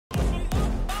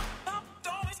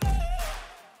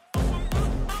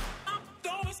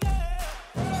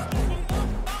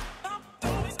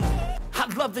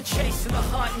love the chase and the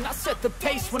hunt, and I set the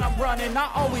pace when I'm running.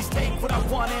 I always take what I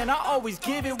want and I always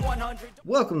give it 100.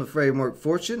 Welcome to Framework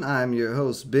Fortune. I'm your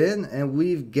host Ben, and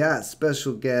we've got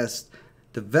special guest,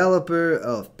 developer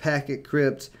of Packet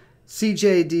Crypt,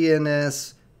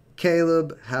 CJDNS,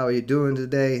 Caleb. How are you doing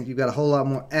today? You've got a whole lot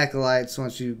more acolytes. Why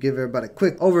don't you give everybody a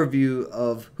quick overview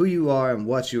of who you are and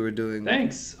what you are doing?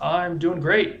 Thanks. I'm doing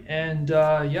great, and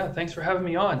yeah, thanks for having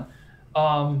me on.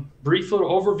 Brief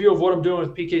little overview of what I'm doing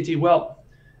with PKT. Well,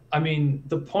 I mean,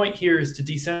 the point here is to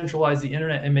decentralize the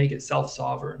internet and make it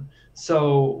self-sovereign.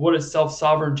 So what does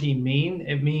self-sovereignty mean?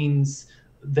 It means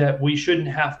that we shouldn't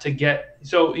have to get,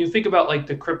 so you think about like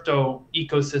the crypto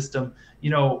ecosystem, you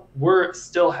know, we're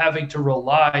still having to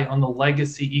rely on the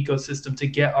legacy ecosystem to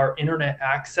get our internet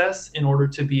access in order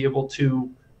to be able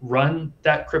to run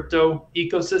that crypto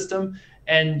ecosystem.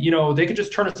 And, you know, they could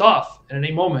just turn us off at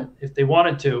any moment if they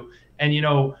wanted to. And, you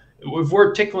know, if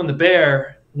we're tickling the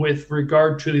bear with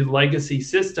regard to the legacy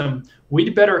system,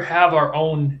 we'd better have our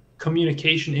own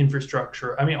communication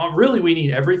infrastructure. I mean, really, we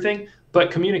need everything,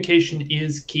 but communication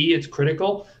is key. It's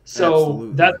critical. So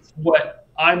Absolutely. That's what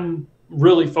I'm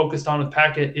really focused on with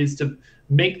Packet, is to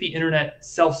make the internet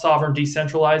self-sovereign,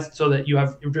 decentralized, so that you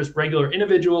have just regular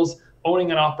individuals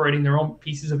owning and operating their own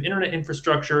pieces of internet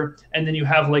infrastructure. And then you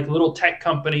have like little tech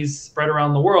companies spread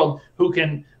around the world who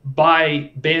can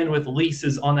buy bandwidth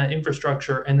leases on that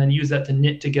infrastructure and then use that to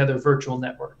knit together virtual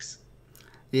networks.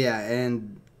 Yeah,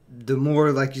 and the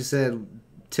more, like you said,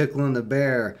 tickling the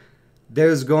bear,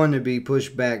 there's going to be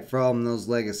pushback from those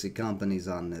legacy companies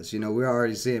on this. You know, we're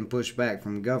already seeing pushback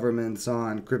from governments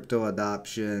on crypto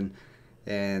adoption,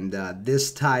 and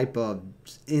this type of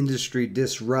industry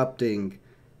disrupting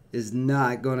is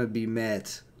not going to be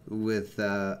met with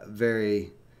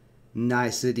very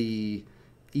nicety,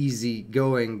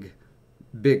 easy-going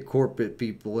big corporate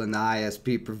people in the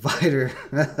ISP provider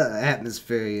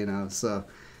atmosphere, you know. So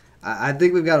I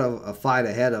think we've got a fight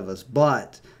ahead of us.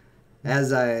 But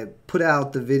as I put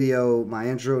out the video, my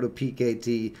intro to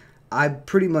PKT, I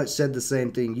pretty much said the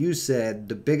same thing you said.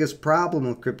 The biggest problem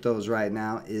with cryptos right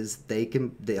now is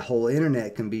the whole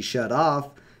internet can be shut off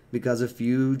because a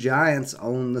few giants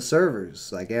own the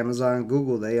servers. Like Amazon and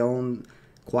Google, they own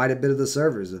quite a bit of the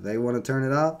servers. If they want to turn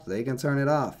it off, they can turn it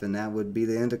off, and that would be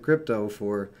the end of crypto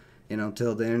for, you know,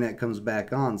 till the internet comes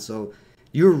back on. So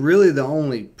you're really the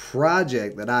only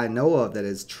project that I know of that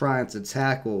is trying to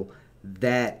tackle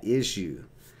that issue.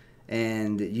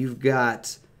 And you've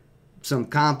got some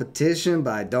competition,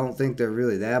 but I don't think they're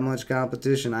really that much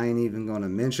competition. I ain't even going to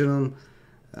mention them.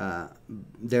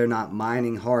 They're not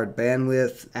mining hard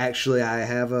bandwidth. Actually, I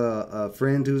have a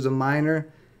friend who's a miner.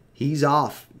 He's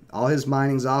off. All his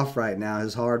mining's off right now.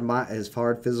 His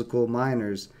hard physical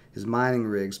miners, his mining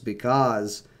rigs,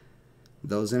 because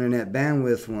those internet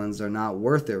bandwidth ones are not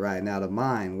worth it right now to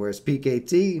mine. Whereas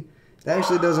PKT, it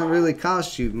actually doesn't really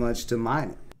cost you much to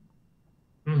mine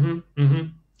it.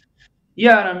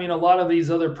 Yeah, and I mean, a lot of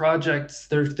these other projects,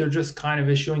 they're just kind of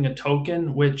issuing a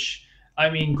token, which, I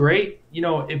mean, great. You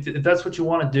know, if that's what you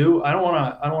want to do, I don't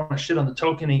want to shit on the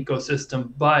token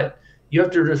ecosystem, but you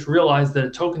have to just realize that a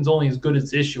token's only as good as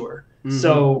its issuer.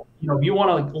 So, you know, if you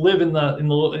want to live in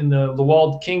the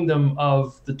walled kingdom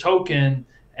of the token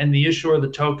and the issuer of the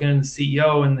token, the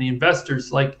CEO and the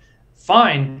investors, like,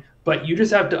 fine. But you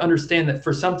just have to understand that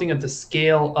for something at the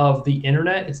scale of the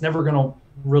internet, it's never going to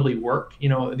really work. You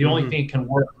know, the only thing it can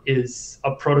work is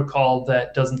a protocol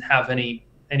that doesn't have any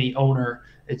owner.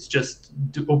 It's just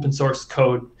open source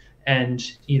code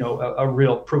and, you know, a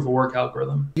real proof of work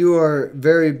algorithm. You are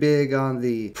very big on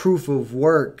the proof of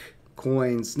work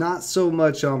coins, not so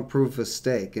much on proof of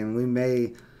stake. And we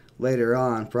may later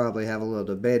on probably have a little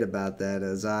debate about that,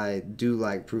 as I do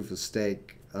like proof of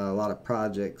stake, a lot of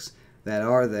projects that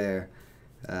are there.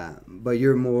 But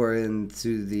you're more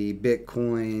into the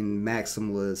Bitcoin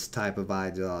maximalist type of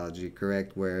ideology,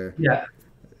 correct? Where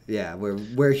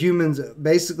where humans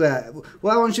basically,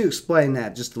 well, I want you to explain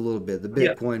that just a little bit, the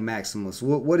Bitcoin maximalist.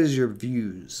 What is your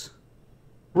views?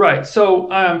 Right. So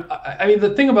I mean,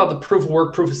 the thing about the proof of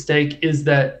work, proof of stake, is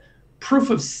that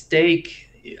proof of stake,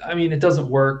 I mean, it doesn't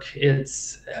work. It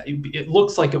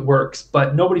looks like it works,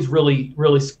 but nobody's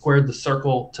really squared the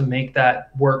circle to make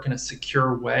that work in a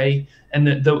secure way. And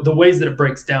the ways that it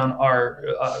breaks down are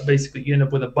basically you end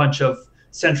up with a bunch of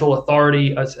central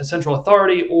authority, a central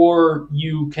authority, or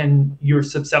you're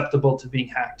susceptible to being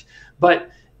hacked.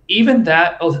 But even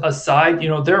that aside, you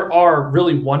know, there are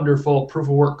really wonderful proof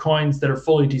of work coins that are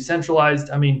fully decentralized.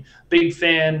 I mean, big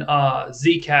fan,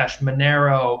 Zcash,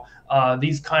 Monero,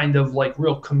 these kind of like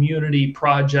real community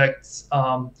projects.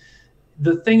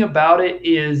 The thing about it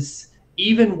is,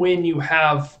 even when you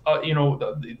have,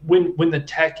 when the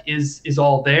tech is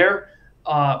all there,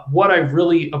 what I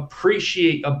really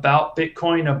appreciate about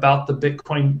Bitcoin, about the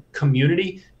Bitcoin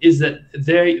community, is that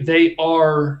they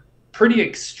are pretty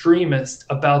extremist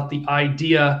about the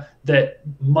idea that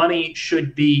money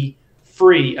should be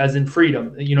free, as in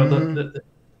freedom.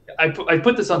 I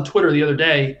put this on Twitter the other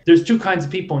day. There's two kinds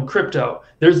of people in crypto.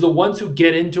 There's the ones who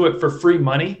get into it for free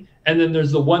money, and then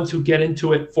there's the ones who get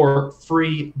into it for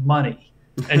free money.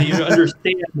 And you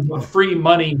understand what free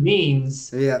money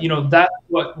means. Yeah. That's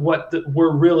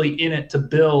we're really in it to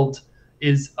build,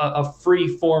 is a free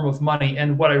form of money.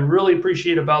 And what I really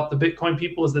appreciate about the Bitcoin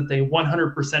people is that they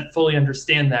 100% fully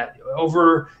understand that.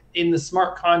 Over in the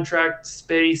smart contract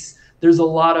space, there's a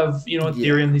lot of,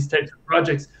 Ethereum, these types of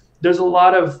projects. There's a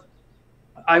lot of,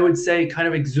 I would say, kind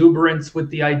of exuberance with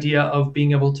the idea of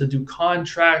being able to do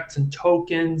contracts and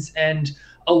tokens and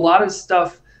a lot of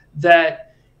stuff that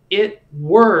it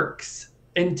works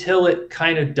until it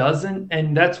kind of doesn't.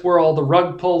 And that's where all the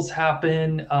rug pulls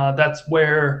happen. That's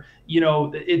where,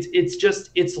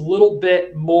 it's a little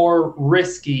bit more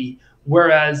risky.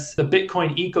 Whereas the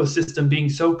Bitcoin ecosystem being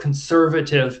so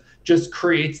conservative just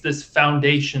creates this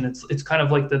foundation. It's kind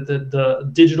of like the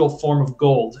digital form of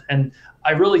gold. And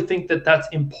I really think that that's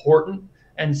important.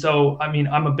 And so, I mean,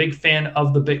 I'm a big fan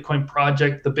of the Bitcoin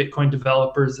project, the Bitcoin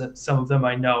developers, and some of them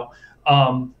I know.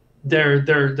 They're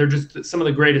just some of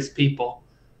the greatest people.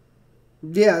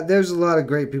 Yeah, there's a lot of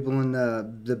great people in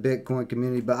the Bitcoin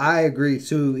community, but I agree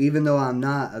too, even though I'm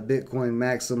not a Bitcoin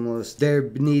maximalist, there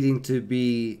needing to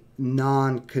be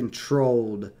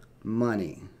non-controlled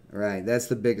money, right? That's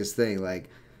the biggest thing. Like,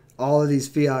 all of these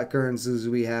fiat currencies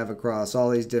we have across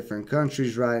all these different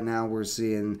countries right now, we're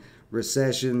seeing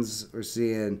recessions, we're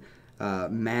seeing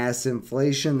mass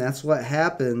inflation. That's what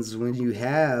happens when you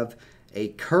have a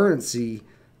currency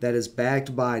that is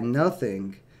backed by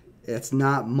nothing. It's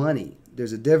not money.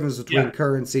 There's a difference between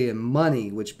currency and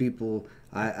money, which people,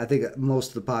 I think most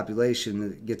of the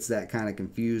population gets that kind of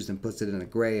confused and puts it in a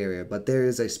gray area. But there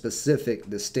is a specific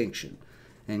distinction.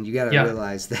 And you got to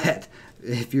realize that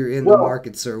if you're in the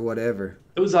markets or whatever.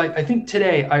 It was like, I think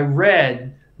today I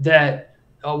read that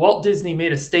Walt Disney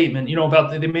made a statement,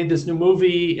 about they made this new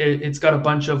movie. It's got a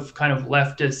bunch of kind of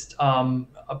leftist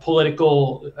a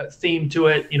political theme to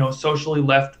it, socially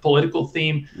left political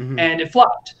theme, and it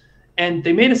flopped. And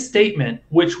they made a statement,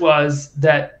 which was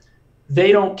that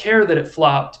they don't care that it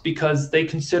flopped because they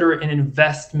consider it an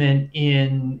investment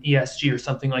in ESG or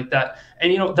something like that.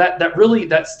 And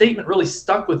that statement really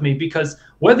stuck with me, because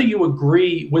whether you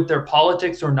agree with their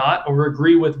politics or not, or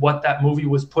agree with what that movie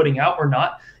was putting out or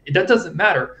not, that doesn't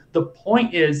matter. The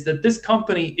point is that this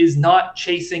company is not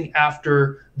chasing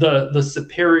after the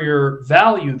superior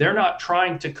value. They're not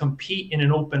trying to compete in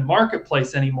an open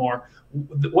marketplace anymore.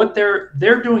 What they're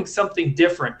doing something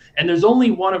different. And there's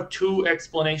only one of two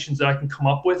explanations that I can come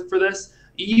up with for this.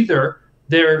 Either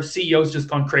their CEO's just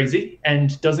gone crazy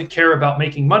and doesn't care about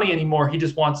making money anymore. He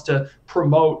just wants to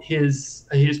promote his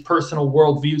personal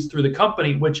worldviews through the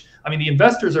company, which, I mean, the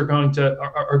investors are going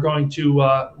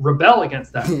to rebel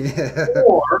against that. Yeah.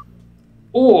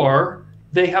 Or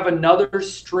they have another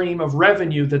stream of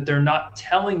revenue that they're not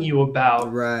telling you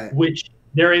about, right, which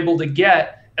they're able to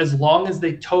get as long as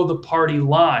they toe the party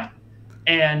line.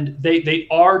 And they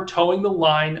are towing the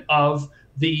line of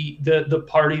the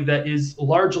party that is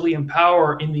largely in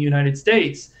power in the United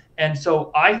States. And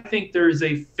so I think there is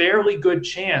a fairly good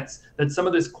chance that some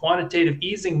of this quantitative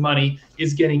easing money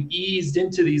is getting eased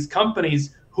into these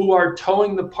companies who are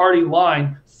towing the party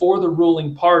line for the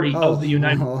ruling party of the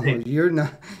United States.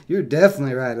 You're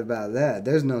definitely right about that.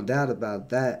 There's no doubt about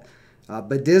that.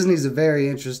 But Disney's a very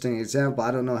interesting example.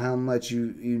 I don't know how much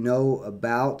you know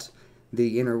about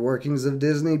the inner workings of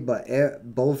Disney, but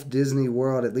both Disney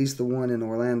World, at least the one in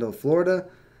Orlando, Florida,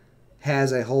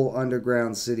 has a whole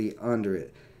underground city under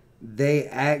it. They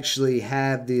actually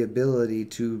have the ability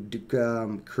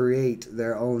to create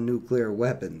their own nuclear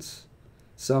weapons.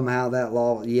 Somehow that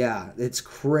law, it's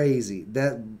crazy.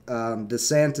 That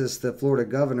DeSantis, the Florida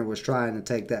governor, was trying to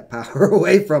take that power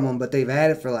away from them, but they've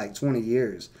had it for like 20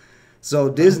 years. So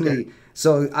Disney,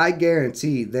 so I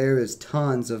guarantee there is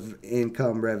tons of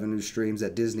income revenue streams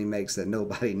that Disney makes that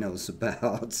nobody knows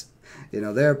about.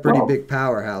 They're a pretty big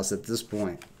powerhouse at this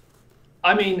point.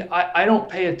 I mean, I don't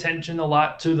pay attention a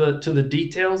lot to the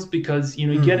details, because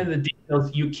you get into the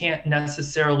details, you can't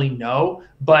necessarily know.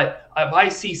 But if I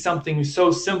see something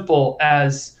so simple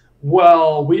as,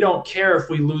 well, we don't care if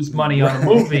we lose money on a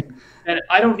movie, and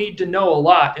I don't need to know a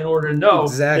lot in order to know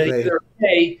that either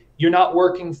A, you're not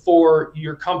working for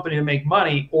your company to make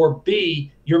money, or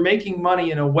B, you're making money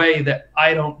in a way that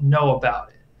I don't know about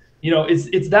it.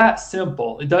 It's that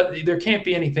simple. There can't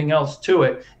be anything else to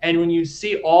it. And when you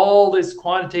see all this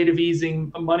quantitative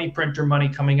easing, money printer money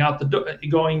coming out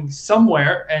going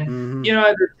somewhere, and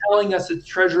they're telling us it's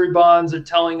treasury bonds, they're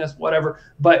telling us whatever,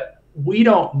 but we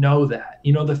don't know that.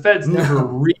 The Fed's never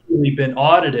really been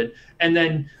audited. And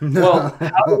then, well,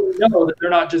 how do we know that they're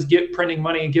not just printing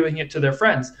money and giving it to their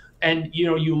friends? And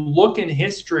you look in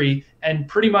history, and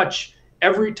pretty much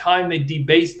every time they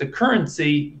debase the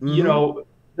currency,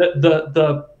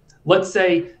 the let's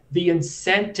say the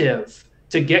incentive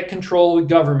to get control of the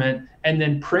government and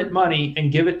then print money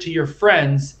and give it to your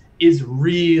friends is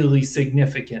really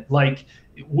significant. Like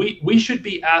we should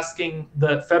be asking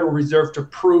the Federal Reserve to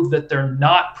prove that they're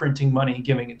not printing money and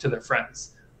giving it to their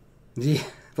friends. Yeah,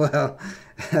 well,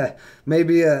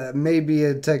 maybe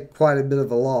it'd take quite a bit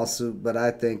of a lawsuit, but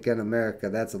I think in America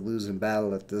that's a losing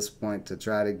battle at this point to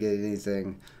try to get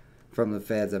anything from the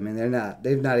feds. I mean,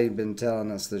 they've not even been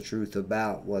telling us the truth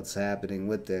about what's happening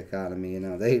with the economy.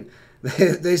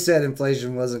 They said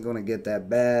inflation wasn't going to get that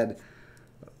bad.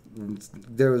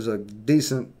 There was a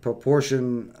decent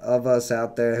proportion of us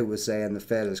out there who was saying the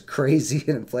Fed is crazy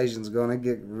and inflation's going to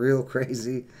get real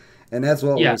crazy, and that's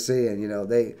what we're seeing.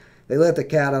 They let the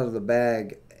cat out of the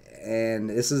bag, and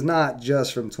this is not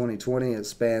just from 2020. It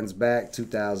spans back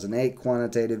 2008.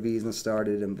 Quantitative easing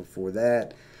started, and before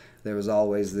that, there was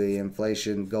always the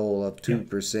inflation goal of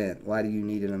 2%. Why do you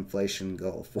need an inflation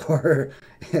goal for?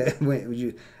 If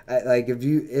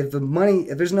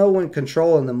there's no one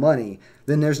controlling the money,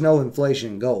 then there's no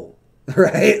inflation goal,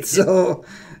 right? So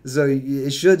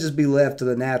it should just be left to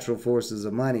the natural forces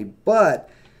of money. But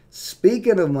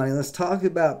speaking of money, let's talk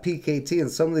about PKT and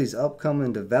some of these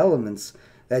upcoming developments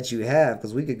that you have,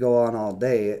 because we could go on all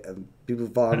day. People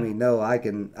who follow me know I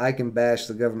can bash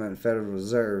the government and Federal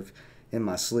Reserve in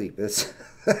my sleep. It's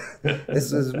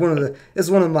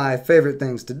one of my favorite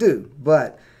things to do.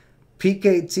 But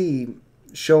PKT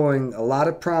showing a lot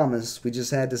of promise. We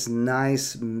just had this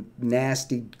nice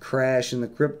nasty crash in the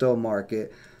crypto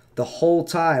market. The whole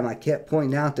time I kept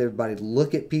pointing out to everybody,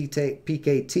 look at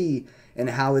PKT and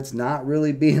how it's not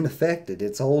really being affected.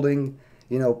 It's holding,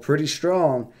 pretty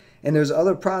strong. And there's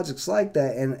other projects like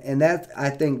that, and that I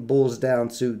think boils down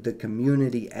to the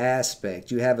community aspect.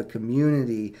 You have a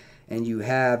community and you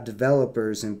have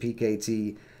developers in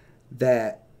PKT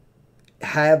that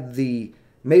have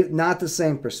maybe not the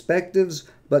same perspectives,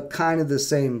 but kind of the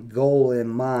same goal in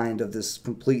mind of this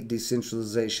complete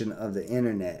decentralization of the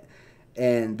internet.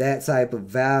 And that type of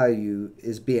value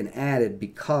is being added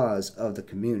because of the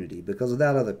community. Because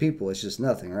without other people, it's just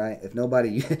nothing, right? If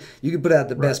nobody, you can put out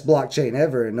the best blockchain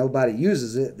ever and nobody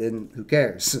uses it, then who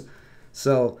cares?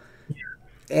 So,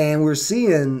 and we're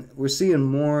seeing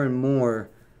more and more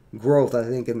growth, I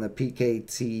think, in the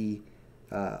PKT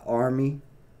army,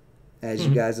 as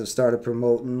you guys have started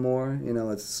promoting more.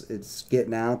 It's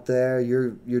getting out there.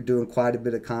 You're doing quite a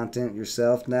bit of content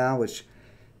yourself now, which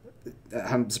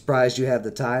I'm surprised you have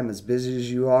the time, as busy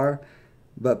as you are.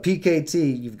 But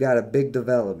PKT, you've got a big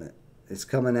development. It's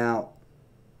coming out.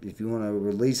 If you want to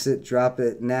release it, drop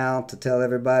it now to tell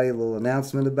everybody, a little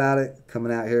announcement about it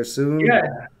coming out here soon.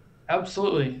 Yeah,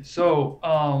 absolutely. So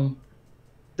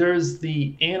there's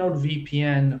the Anode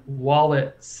VPN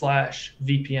wallet /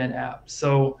 VPN app.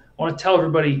 So I want to tell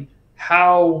everybody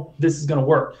how this is going to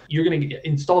work. You're going to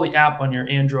install the app on your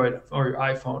Android or your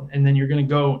iPhone, and then you're going to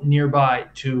go nearby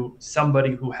to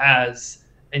somebody who has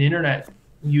an internet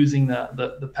using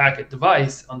the packet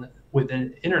device with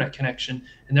an internet connection,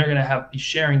 and they're going to be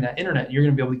sharing that internet. You're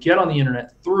going to be able to get on the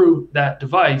internet through that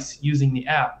device using the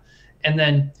app. And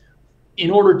then in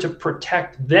order to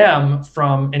protect them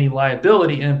from any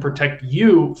liability and protect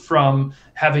you from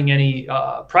having any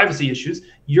privacy issues,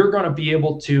 you're going to be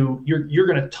able to, you're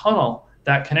going to tunnel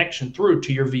that connection through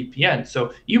to your VPN.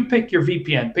 So you pick your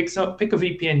VPN, pick a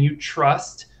VPN you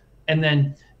trust, and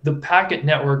then the packet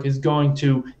network is going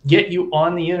to get you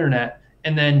on the internet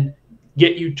and then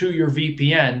get you to your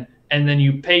VPN, and then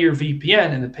you pay your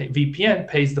VPN, and the VPN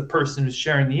pays the person who's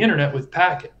sharing the internet with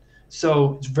packet.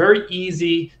 So it's very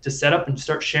easy to set up and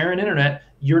start sharing internet.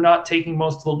 You're not taking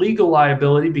most of the legal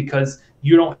liability because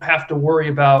you don't have to worry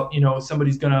about,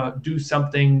 somebody's going to do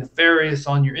something nefarious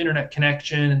on your internet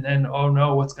connection and then, oh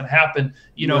no, what's going to happen?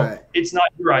 Right. It's not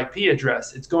your IP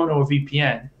address. It's going to a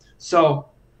VPN. So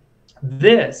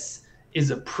this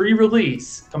is a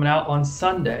pre-release coming out on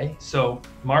Sunday. So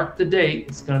mark the date.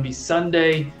 It's going to be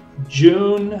Sunday,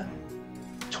 June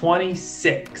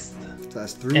 26th.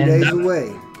 That's 3 days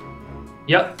away.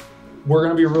 Yep. We're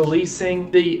going to be releasing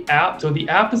the app. So the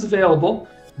app is available.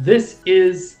 This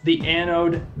is the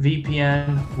Anode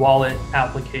VPN wallet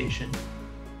application.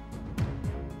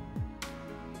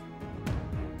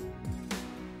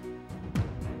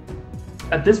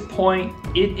 at this point,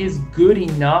 it is good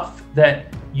enough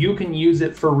that you can use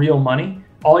it for real money.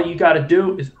 All you got to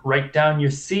do is write down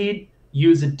your seed,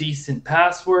 use a decent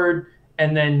password,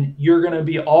 and then you're going to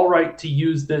be all right to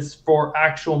use this for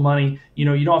actual money. You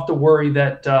know, you don't have to worry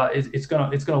that it's going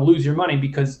to lose your money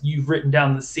because you've written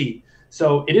down the seed.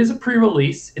 So it is a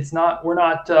pre-release. It's not, we're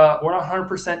not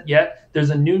 100% yet.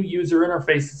 There's a new user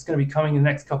interface that's going to be coming in the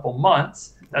next couple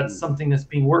months. That's something that's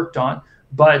being worked on.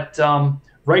 But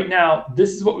right now, this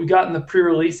is what we got in the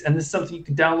pre-release, and this is something you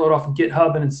can download off of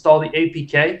GitHub and install the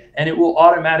APK, and it will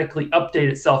automatically update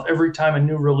itself every time a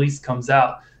new release comes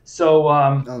out. So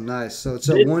oh, nice. So it's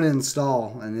a one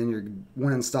install, and then you're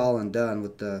one install and done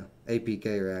with the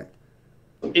APK,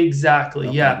 right? Exactly.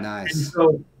 Okay, yeah. Nice. And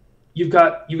so you've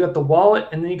got the wallet,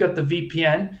 and then you got the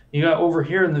VPN. You got over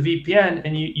here in the VPN,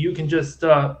 and you can just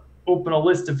open a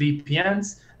list of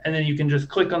VPNs, and then you can just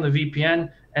click on the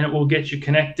VPN, and it will get you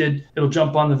connected. It'll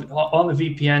jump on the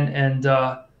VPN, and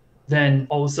then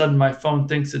all of a sudden my phone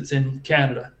thinks it's in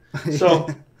Canada. So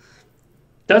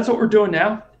that's what we're doing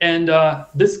now. And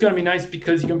this is going to be nice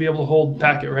because you're going to be able to hold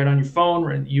packet right on your phone,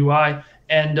 right in the UI.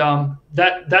 And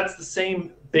that's the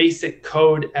same basic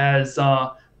code as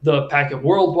the Packet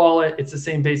World wallet. It's the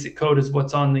same basic code as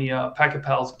what's on the Packet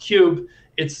Pals Cube.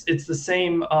 It's the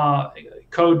same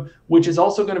code, which is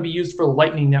also going to be used for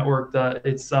Lightning Network.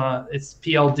 It's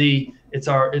PLD. It's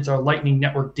our Lightning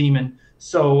Network daemon.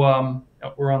 So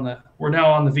we're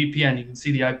now on the VPN. You can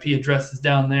see the IP addresses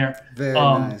down there. Very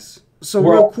nice. So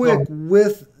real quick,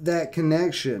 with that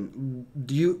connection,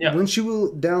 once you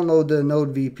will download the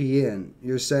Anode VPN,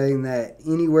 you're saying that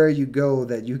anywhere you go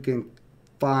that you can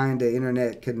find an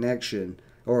internet connection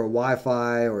or a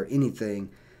Wi-Fi or anything,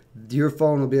 your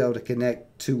phone will be able to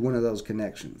connect to one of those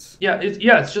connections. Yeah,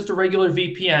 it's just a regular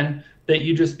VPN that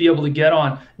you just be able to get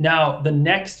on. Now, the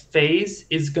next phase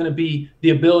is going to be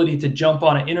the ability to jump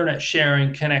on an internet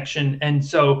sharing connection. And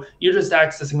so you're just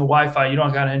accessing the Wi-Fi. You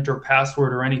don't got to enter a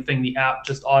password or anything. The app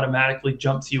just automatically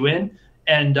jumps you in,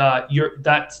 and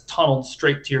that's tunneled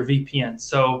straight to your VPN.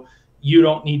 So you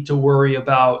don't need to worry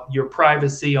about your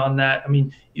privacy on that. I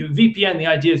mean, VPN, the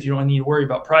idea is you don't need to worry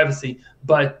about privacy,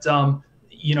 but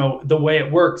you know, the way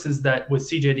it works is that with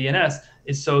CJDNS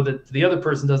is so that the other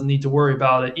person doesn't need to worry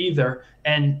about it either.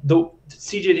 And the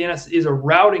CJDNS is a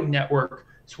routing network,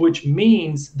 which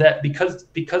means that because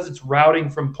it's routing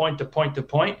from point to point to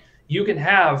point, you can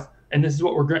have, and this is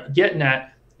what we're getting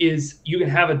at, is you can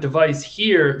have a device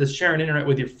here that's sharing internet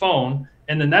with your phone,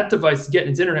 and then that device is getting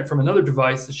its internet from another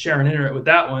device that's sharing internet with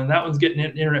that one, and that one's getting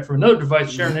internet from another device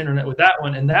sharing internet with that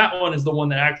one, and that one is the one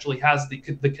that actually has the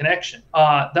connection.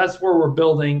 That's where we're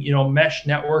building, you know, mesh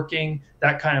networking,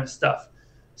 that kind of stuff.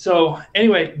 So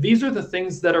anyway, these are the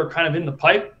things that are kind of in the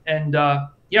pipe, and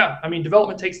yeah, I mean,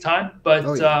 development takes time, but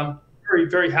very,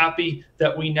 very happy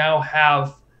that we now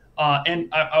have.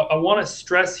 And I want to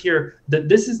stress here that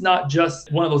this is not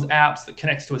just one of those apps that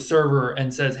connects to a server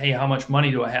and says, hey, how much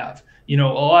money do I have? You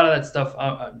know, a lot of that stuff,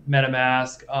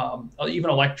 MetaMask, even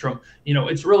Electrum, you know,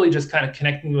 it's really just kind of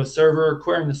connecting to a server,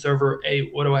 querying the server, hey,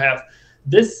 what do I have?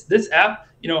 This app,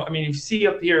 you know, I mean, if you see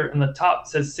up here in the top, it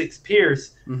says 6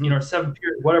 peers, you know, or 7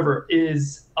 peers, whatever,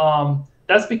 is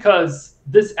that's because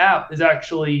this app is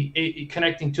actually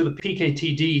connecting to the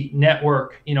PKT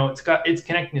network. You know, it's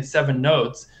connecting to 7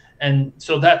 nodes. And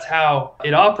so that's how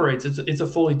it operates. It's a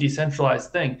fully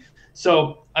decentralized thing.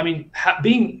 So, I mean,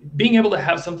 being able to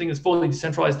have something that's fully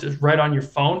decentralized just right on your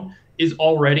phone is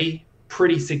already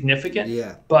pretty significant.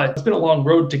 Yeah. But it's been a long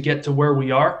road to get to where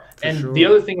we are. The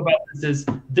other thing about this is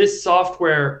this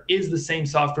software is the same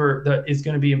software that is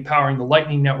going to be empowering the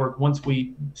Lightning Network once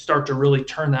we start to really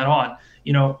turn that on.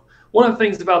 You know, one of the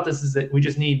things about this is that we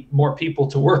just need more people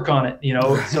to work on it, you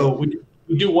know, so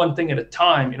we do one thing at a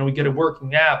time. You know, we get a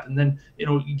working app, and then, you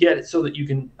know, you get it so that you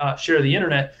can share the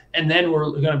internet, and then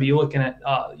we're going to be looking at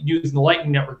using the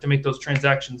Lightning Network to make those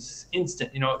transactions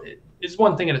instant. You know, it's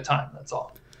one thing at a time. That's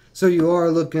all. So you are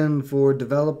looking for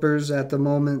developers at the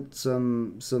moment,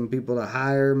 some people to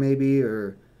hire maybe,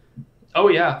 or? Oh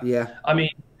yeah. Yeah. I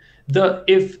mean,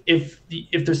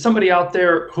 if there's somebody out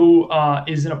there who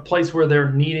is in a place where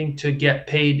they're needing to get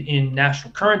paid in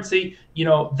national currency, you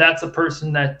know, that's a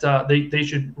person that they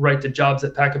should write to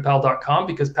jobs@packetpal.com,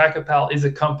 because PacketPal is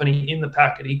a company in the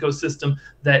Packet ecosystem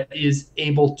that is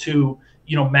able to,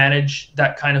 you know, manage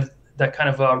that kind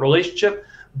of relationship.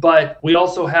 But we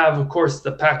also have, of course,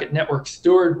 the Packet Network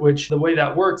Steward, which the way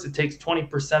that works, it takes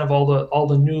 20% of all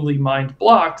the newly mined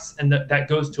blocks, and that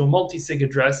goes to a multi-sig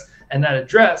address, and that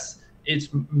address it's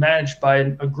managed by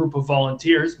a group of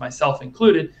volunteers, myself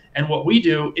included. And what we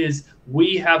do is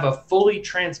we have a fully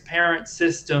transparent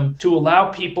system to allow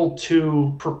people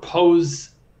to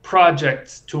propose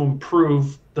projects to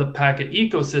improve the Packet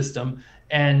ecosystem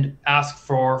and ask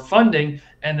for funding,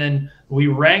 and then we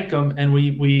rank them and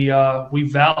we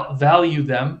value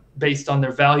them based on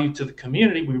their value to the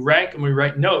community. We rank them, we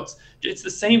write notes. It's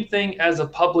the same thing as a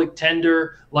public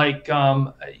tender, like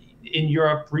in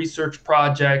Europe, research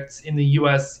projects, in the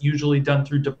US, usually done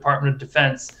through Department of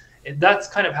Defense. That's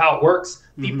kind of how it works.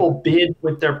 People bid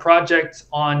with their projects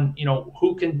on, you know,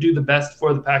 who can do the best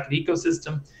for the Packet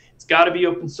ecosystem. It's got to be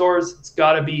open source. It's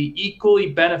got to be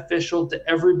equally beneficial to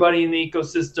everybody in the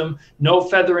ecosystem. No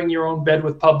feathering your own bed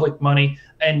with public money,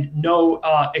 and no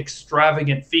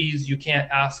extravagant fees. You can't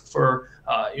ask for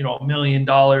you know, $1 million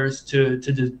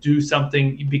to do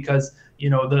something because,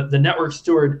 you know, the network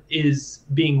steward is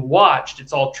being watched.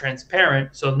 It's all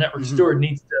transparent. So the network steward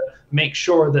needs to make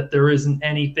sure that there isn't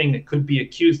anything that could be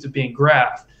accused of being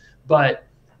graft. But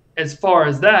as far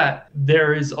as that,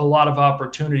 there is a lot of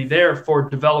opportunity there for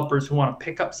developers who want to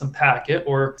pick up some Packet,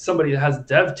 or somebody that has a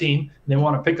dev team and they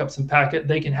want to pick up some Packet.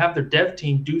 They can have their dev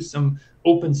team do some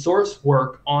open source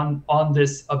work on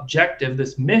this objective,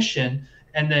 this mission,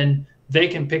 and then they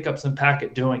can pick up some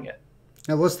Packet doing it.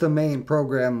 Now, what's the main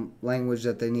program language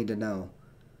that they need to know?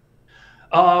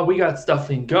 We got stuff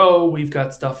in Go, we've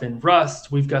got stuff in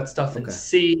Rust, we've got stuff in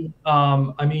C.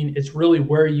 I mean, it's really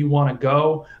where you want to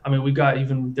go. I mean, we got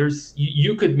even, there's,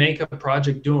 you could make a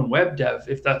project doing web dev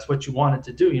if that's what you wanted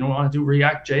to do. You don't want to do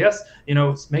React.js, you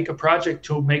know, make a project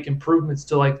to make improvements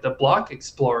to like the Block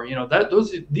Explorer. You know,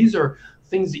 these are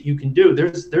things that you can do.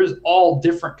 There's all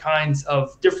different kinds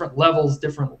of different levels,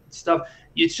 different stuff.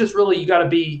 It's just really, you got to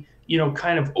be, you know,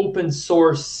 kind of open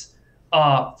source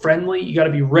friendly. You got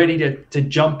to be ready to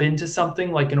jump into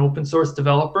something like an open source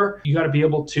developer. You got to be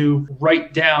able to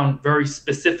write down very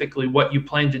specifically what you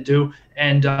plan to do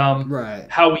and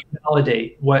how we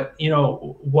validate what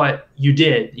you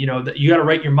did. You know, that you got to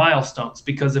write your milestones,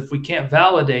 because if we can't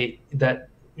validate that,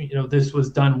 you know, this was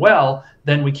done well,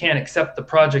 then we can't accept the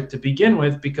project to begin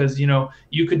with, because, you know,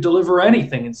 you could deliver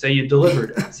anything and say you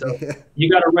delivered it. So you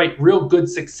got to write real good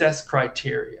success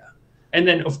criteria. And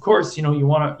then, of course, you know, you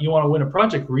want to win a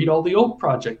project, read all the old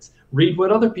projects, read what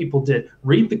other people did,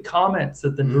 read the comments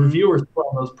that the reviewers put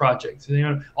on those projects. You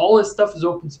know, all this stuff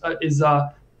is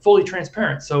fully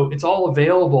transparent, so it's all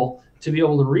available to be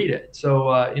able to read it.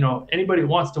 So you know, anybody who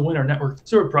wants to win our network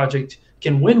steward project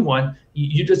can win one.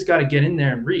 You just got to get in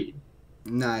there and read.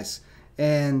 Nice.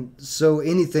 And so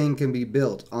anything can be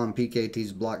built on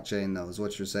PKT's blockchain, though, is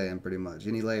what you're saying, pretty much.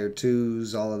 Any layer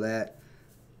 2s, all of that.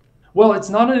 Well, it's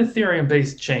not an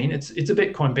Ethereum-based chain. It's a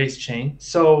Bitcoin-based chain.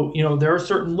 So, you know, there are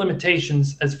certain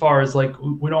limitations as far as, like,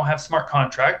 we don't have smart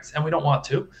contracts, and we don't want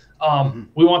to.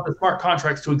 We want the smart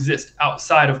contracts to exist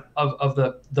outside of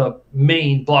the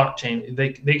main blockchain.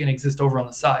 They can exist over on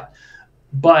the side.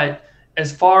 But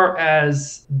as far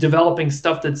as developing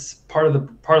stuff that's part of the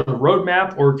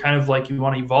roadmap, or kind of like you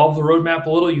want to evolve the roadmap a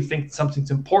little, you think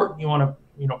something's important, you want to,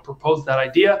 you know, propose that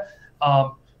idea.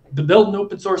 The building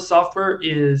open source software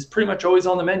is pretty much always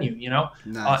on the menu. You know,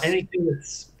 nice. Anything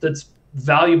that's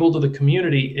valuable to the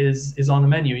community is on the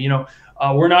menu. You know,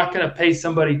 we're not going to pay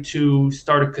somebody to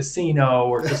start a casino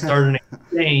or to start an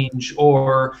exchange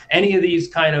or any of these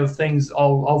kind of things.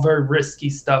 All very risky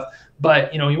stuff.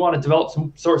 But, you know, you want to develop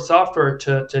some source software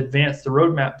to advance the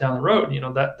roadmap down the road. You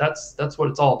know, that's what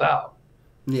it's all about.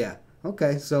 Yeah.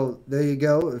 Okay. So there you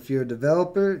go. If you're a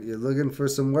developer, you're looking for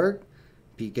some work,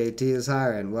 PKT is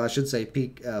hiring. Well, I should say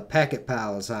Packet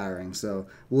Pal is hiring. So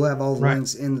we'll have all the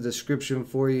links in the description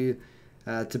for you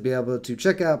to be able to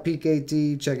check out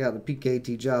PKT, check out the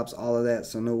PKT jobs, all of that.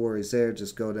 So no worries there.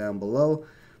 Just go down below.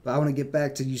 But I want to get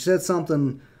back to, you said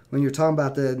something when you were talking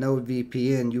about the Anode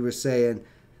VPN. You were saying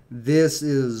this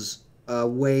is a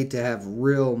way to have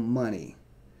real money.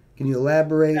 Can you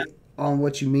elaborate on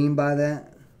what you mean by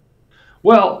that?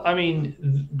 Well, I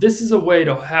mean, this is a way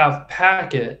to have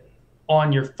Packet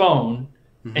on your phone,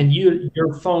 and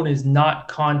your phone is not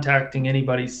contacting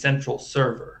anybody's central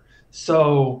server.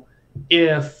 So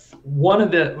if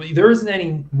there isn't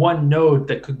any one node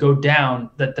that could go down,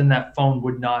 then that phone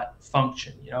would not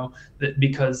function, you know,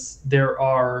 because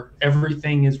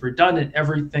everything is redundant,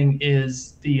 everything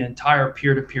is the entire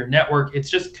peer-to-peer network. It's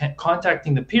just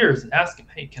contacting the peers and asking,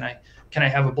 hey, can I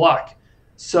have a block?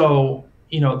 So,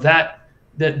 you know,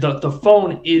 the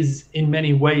phone is in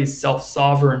many ways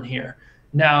self-sovereign here.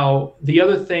 Now, the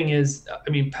other thing is, I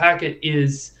mean, Packet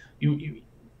is,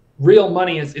 real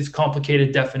money is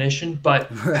complicated definition, but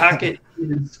Packet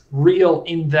is real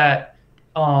in that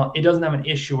it doesn't have an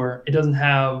issuer. It doesn't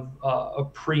have a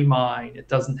pre-mine. It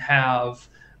doesn't have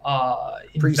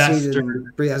investors. I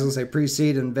was gonna say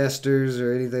pre-seed investors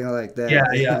or anything like that.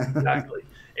 Yeah, exactly.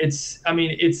 I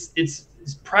mean, it's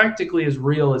practically as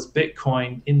real as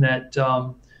Bitcoin in that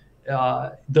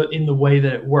in the way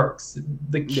that it works.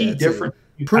 The key difference.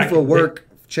 Proof of work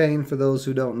chain for those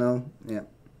who don't know. Yeah.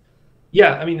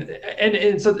 Yeah, I mean,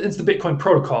 and so it's the Bitcoin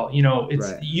protocol. You know,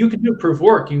 you can do proof of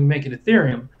work. You can make it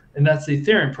Ethereum, and that's the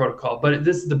Ethereum protocol. But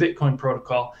this is the Bitcoin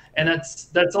protocol, and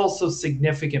that's also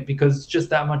significant because it's just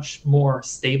that much more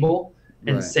stable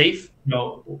and safe. You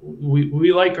know,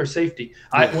 we like our safety.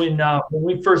 When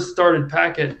we first started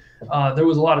Packet, there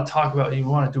was a lot of talk about you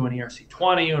want to do an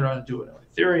ERC20, you want to do an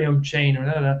Ethereum chain,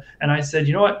 and I said,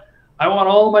 you know what, I want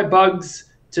all my bugs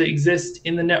to exist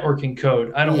in the networking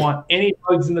code. I don't want any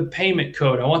bugs in the payment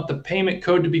code. I want the payment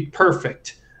code to be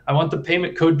perfect. I want the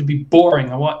payment code to be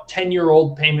boring. I want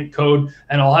 10-year-old payment code,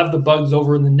 and I'll have the bugs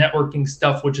over in the networking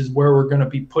stuff, which is where we're going to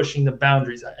be pushing the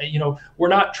boundaries. You know, we're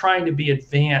not trying to be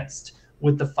advanced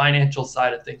with the financial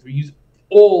side of things. We use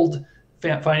old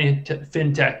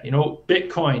fintech. You know,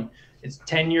 Bitcoin is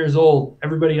 10 years old.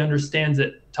 Everybody understands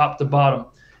it top to bottom.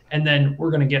 And then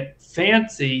we're going to get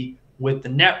fancy with the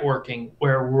networking,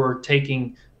 where we're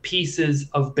taking pieces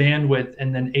of bandwidth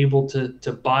and then able to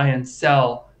buy and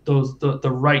sell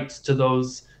the rights to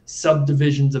those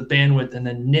subdivisions of bandwidth and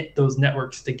then knit those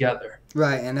networks together.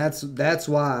 Right, and that's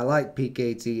why I like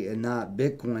PKT and not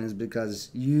Bitcoin, is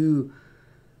because you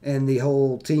and the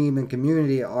whole team and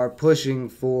community are pushing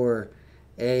for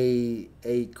a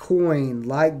coin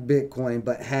like Bitcoin,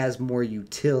 but has more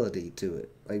utility to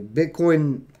it. Like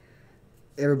Bitcoin,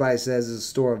 everybody says, is a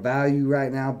store of value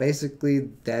right now. Basically,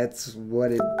 that's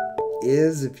what it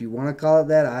is, if you want to call it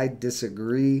that. I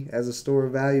disagree as a store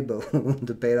of value, but we'll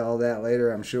debate all that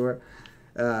later, I'm sure.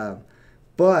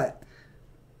 But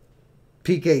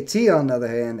PKT, on the other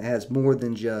hand, has more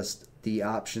than just the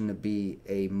option to be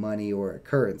a money or a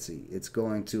currency. It's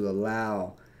going to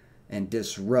allow and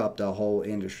disrupt a whole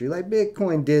industry. Like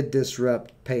Bitcoin did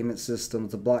disrupt payment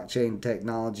systems. The blockchain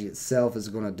technology itself is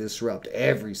going to disrupt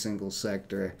every single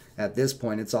sector. At this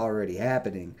point, it's already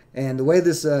happening. And the way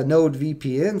this Anode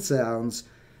VPN sounds,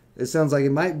 it sounds like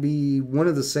it might be one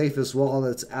of the safest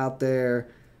wallets out there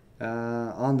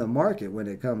on the market when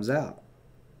it comes out.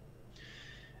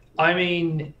 I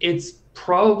mean, it's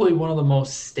probably one of the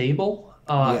most stable.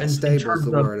 Stable is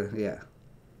the word. Yeah.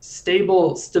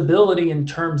 Stability in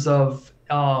terms of,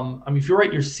 I mean, if you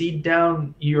write your seed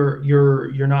down,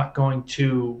 you're not going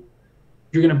to,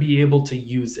 you're going to be able to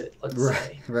use it. Let's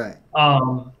say. Right.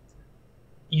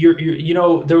 You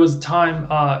know, there was a time,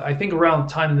 I think around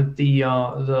the time that the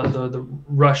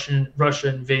Russia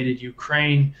invaded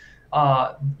Ukraine,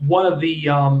 one of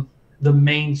the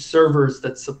main servers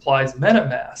that supplies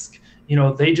MetaMask, you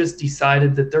know, they just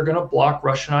decided that they're going to block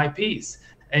Russian IPs.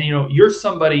 And, you know, you're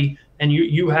somebody and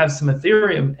you have some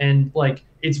Ethereum, and like,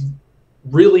 it's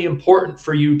really important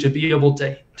for you to be able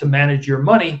to manage your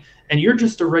money, and you're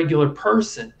just a regular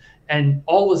person. And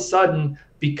all of a sudden,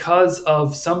 because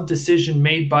of some decision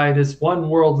made by this one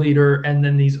world leader, and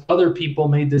then these other people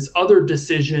made this other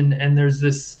decision, and there's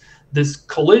this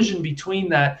collision between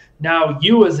that, now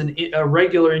you as a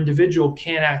regular individual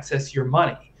can't access your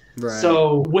money. Right.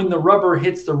 So when the rubber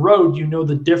hits the road, you know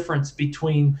the difference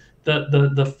between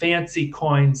the fancy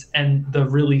coins and the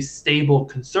really stable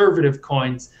conservative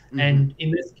coins. Mm-hmm. And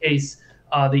in this case,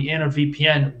 the Anode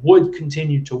VPN would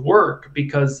continue to work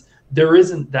because there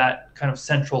isn't that kind of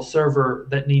central server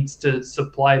that needs to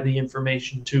supply the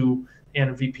information to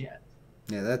Anode VPN.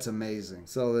 Yeah, that's amazing.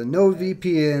 So the Anode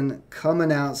VPN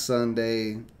coming out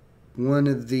Sunday, one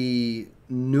of the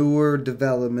newer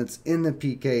developments in the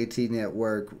PKT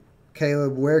network.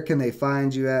 Caleb, where can they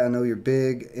find you at? I know you're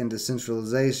big in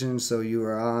decentralization, so you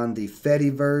are on the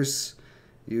Fediverse,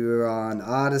 you are on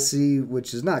Odyssey,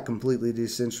 which is not completely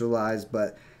decentralized,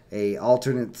 but a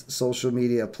alternate social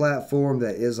media platform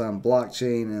that is on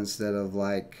blockchain instead of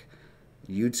like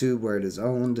YouTube, where it is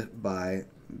owned by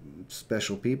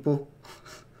special people.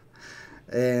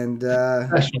 And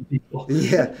special people.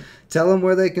 Yeah, tell them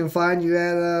where they can find you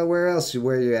at. Where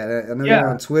you're at? I know you're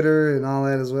on Twitter and all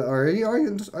that as well. Or are you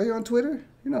on Twitter?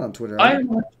 You're not on Twitter. I am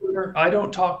on Twitter. I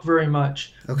don't talk very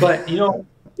much, but you know,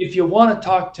 if you want to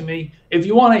talk to me, if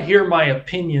you want to hear my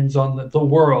opinions on the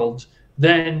world,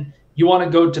 then you want to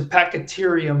go to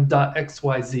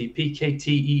packeterium.xyz,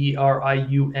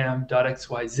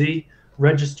 PKTERIUM.xyz.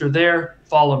 Register there.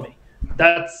 Follow me.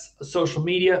 That's a social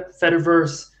media,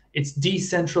 Fediverse. It's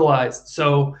decentralized.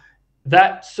 So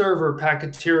that server,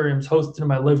 Packeterium, is hosted in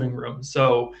my living room.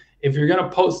 So If you're going to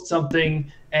post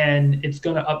something and it's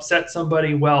going to upset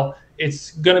somebody, well,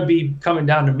 it's going to be coming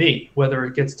down to me whether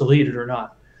it gets deleted or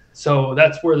not. So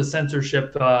that's where the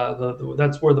censorship,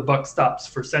 that's where the buck stops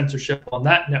for censorship on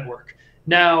that network.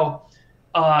 Now,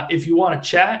 if you want to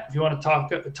chat, if you want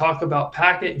to talk about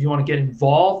Packet, if you want to get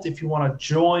involved, if you want to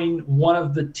join one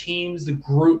of the teams, the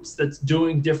groups that's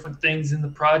doing different things in the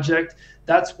project,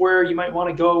 that's where you might want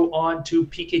to go on to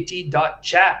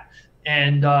PKT.chat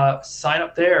and sign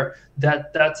up there.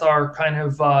 That's our kind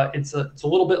of it's a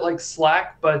little bit like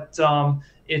Slack, but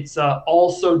it's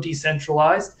also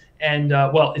decentralized. And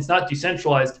well, it's not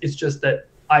decentralized. It's just that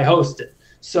I host it.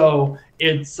 So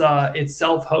it's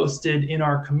self-hosted in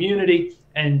our community,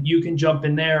 and you can jump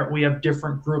in there. We have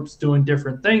different groups doing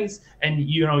different things, and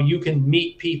you can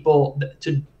meet people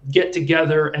to get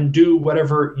together and do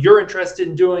whatever you're interested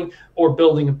in doing, or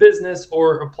building a business,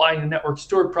 or applying a network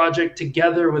steward project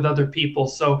together with other people.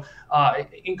 So I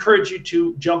encourage you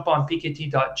to jump on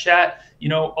PKT.chat.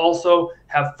 Also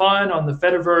have fun on the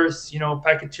Fediverse.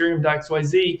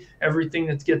 Packeterium.xyz. Everything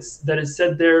that is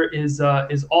said there is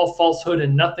all falsehood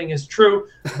and nothing is true.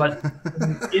 But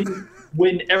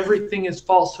when everything is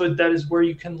falsehood, that is where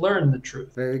you can learn the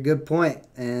truth. Very good point.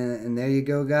 And there you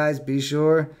go, guys. Be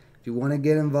sure, if you want to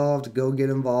get involved, go get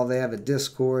involved. They have a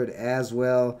Discord as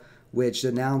well, which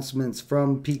announcements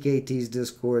from PKT's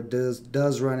Discord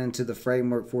does run into the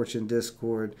Framework Fortune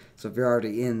Discord. So if you're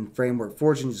already in Framework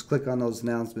Fortune, just click on those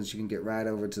announcements. You can get right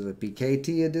over to the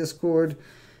PKT Discord.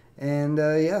 And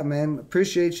yeah, man,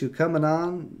 appreciate you coming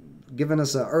on, giving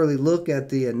us an early look at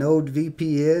the Anode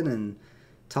VPN and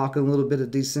talking a little bit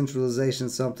of decentralization,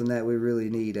 something that we really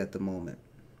need at the moment.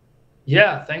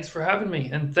 Yeah, thanks for having me,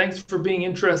 and thanks for being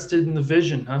interested in the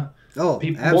vision, huh? Oh,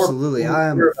 absolutely. I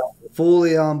am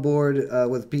fully on board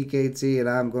with PKT, and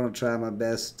I'm going to try my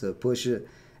best to push it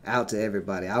out to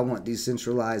everybody. I want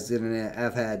decentralized internet.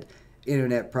 I've had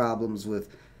internet problems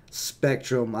with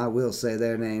Spectrum. I will say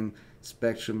their name.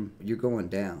 Spectrum, you're going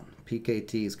down.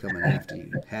 PKT is coming after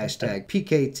you. Hashtag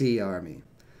PKT Army.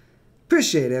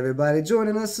 Appreciate everybody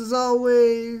joining us as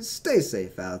always. Stay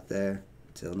safe out there.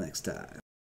 Till next time.